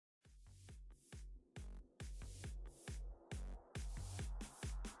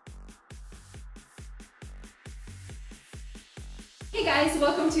Hey guys,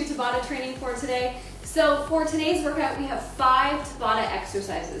 welcome to Tabata training for today. So for today's workout, we have 5 Tabata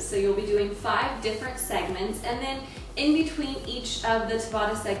exercises. So you'll be doing 5 different segments, and then in between each of the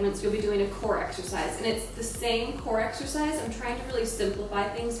Tabata segments, you'll be doing a core exercise. And it's the same core exercise. I'm trying to really simplify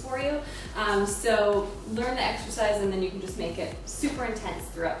things for you. So learn the exercise and then you can just make it super intense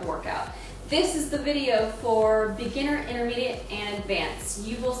throughout the workout. This is the video for beginner, intermediate, and advanced.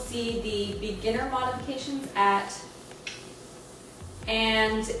 You will see the beginner modifications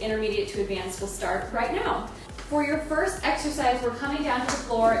and intermediate to advanced will start right now. For your first exercise, we're coming down to the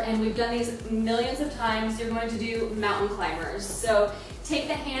floor, and we've done these millions of times. You're going to do mountain climbers. So take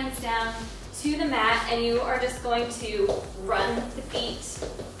the hands down to the mat, and you are just going to run the feet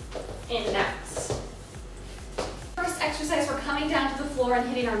in and out. First exercise, we're coming down to the floor and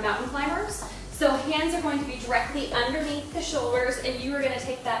hitting our mountain climbers. So hands are going to be directly underneath the shoulders, and you are going to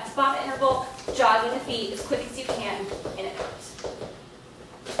take that Tabata interval, jogging the feet as quick as you can in and out.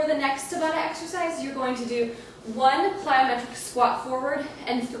 For the next Tabata exercise, you're going to do 1 plyometric squat forward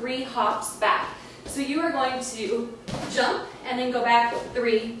and 3 hops back. So you are going to jump and then go back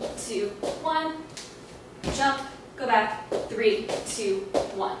 3, 2, 1. Jump, go back 3, 2,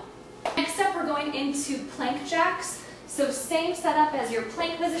 1. Next up, we're going into plank jacks. So same setup as your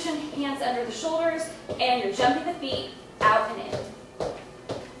plank position, hands under the shoulders, and you're jumping the feet out and in.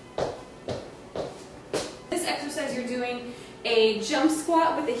 This exercise, you're doing a jump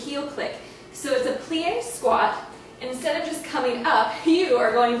squat with a heel click. So it's a plie squat. Instead of just coming up, you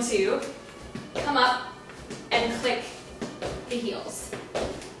are going to come up and click the heels.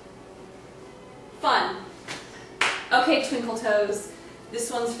 Fun. Okay, twinkle toes, this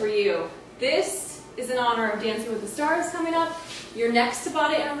one's for you. This is in honor of Dancing with the Stars coming up. Your next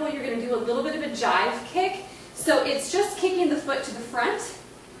Tabata interval, you're going to do a little bit of a jive kick. So it's just kicking the foot to the front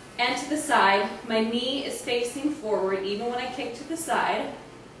and to the side. My knee is facing forward even when I kick to the side.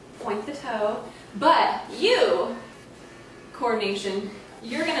 Point the toe. But you, coordination,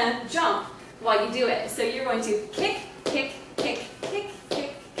 you're going to jump while you do it. So you're going to kick, kick, kick, kick,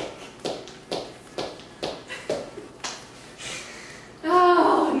 kick, kick.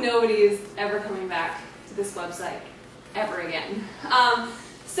 Oh, nobody is ever coming back to this website ever again.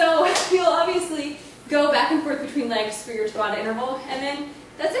 So you'll obviously go back and forth between legs for your Tabata interval, and then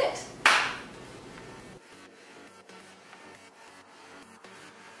that's it.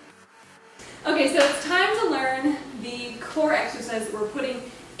 Okay, so it's time to learn the core exercise that we're putting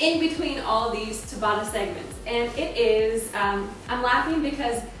in between all of these Tabata segments. And it is, I'm laughing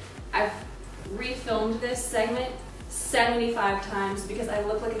because I've refilmed this segment 75 times because I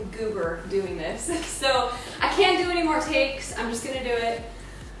look like a goober doing this. So I can't do any more takes, I'm just gonna do it.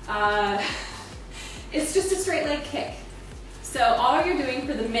 It's just a straight leg kick. So all you're doing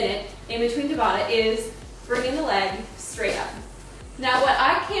for the minute in between Tabata is bringing the leg straight up. Now what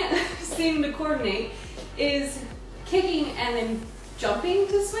I can't seem to coordinate is kicking and then jumping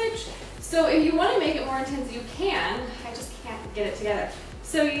to switch. So if you want to make it more intense, you can. I just can't get it together.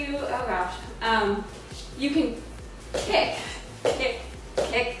 So you, oh gosh, you can kick, kick,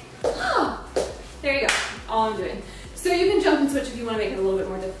 kick. Oh, there you go, all I'm doing. So you can jump and switch if you want to make it a little bit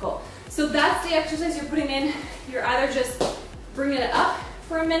more difficult. So that's the exercise you're putting in. You're either just bringing it up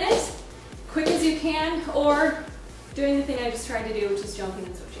for a minute, quick as you can, or doing the thing I just tried to do, which is jumping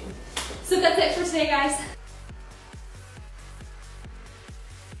and switching. So that's it for today, guys.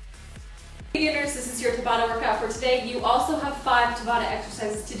 Beginners, this is your Tabata workout for today. You also have 5 Tabata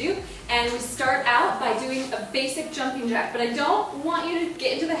exercises to do, and we start out by doing a basic jumping jack, but I don't want you to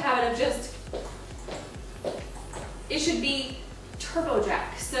get into the habit of just, it should be turbo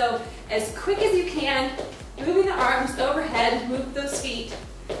jack. So as quick as you can, moving the arms overhead, move those feet,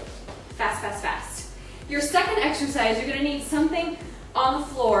 fast, fast, fast. Your second exercise, you're gonna need something on the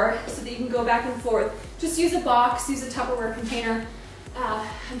floor so that you can go back and forth. Just use a box, use a Tupperware container.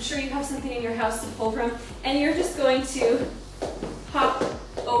 I'm sure you have something in your house to pull from, and you're just going to hop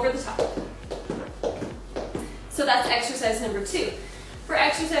over the top. So that's exercise number 2. For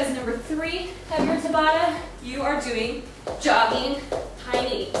exercise number 3 of your Tabata, you are doing jogging high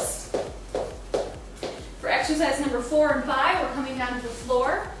knees. For exercise number 4 and 5, we're coming down to the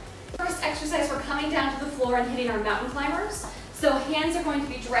floor. First exercise, we're coming down to the floor and hitting our mountain climbers. So hands are going to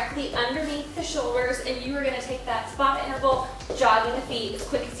be directly underneath the shoulders, and you are going to take that Tabata interval, jogging the feet as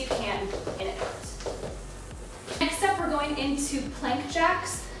quick as you can in and out. Next up, we're going into plank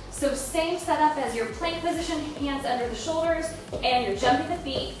jacks. So same setup as your plank position, hands under the shoulders, and you're jumping the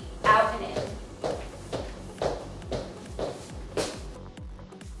feet out and in.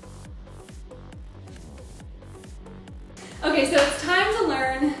 Okay, so it's time to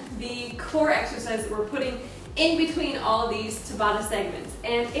learn the core exercise that we're putting in between all of these Tabata segments.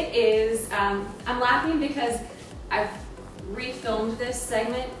 And it is, I'm laughing because I've refilmed this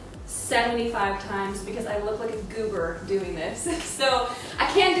segment 75 times because I look like a goober doing this. So I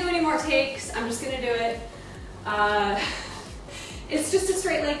can't do any more takes, I'm just gonna do it. It's just a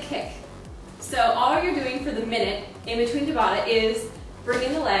straight leg kick. So all you're doing for the minute in between Tabata is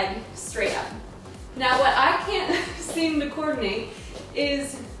bringing the leg straight up. Now what I can't seem to coordinate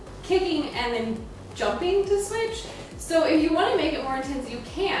is kicking and then jumping to switch. So if you want to make it more intense, you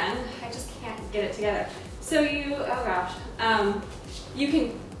can. I just can't get it together. So you, oh gosh, you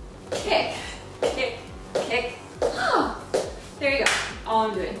can kick, kick, kick. Oh, there you go, all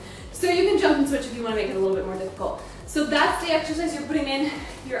I'm doing. So you can jump and switch if you want to make it a little bit more difficult. So that's the exercise you're putting in.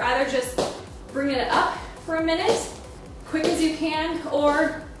 You're either just bringing it up for a minute, quick as you can,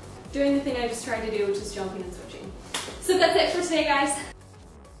 or doing the thing I just tried to do, which is jumping and switching. So that's it for today, guys.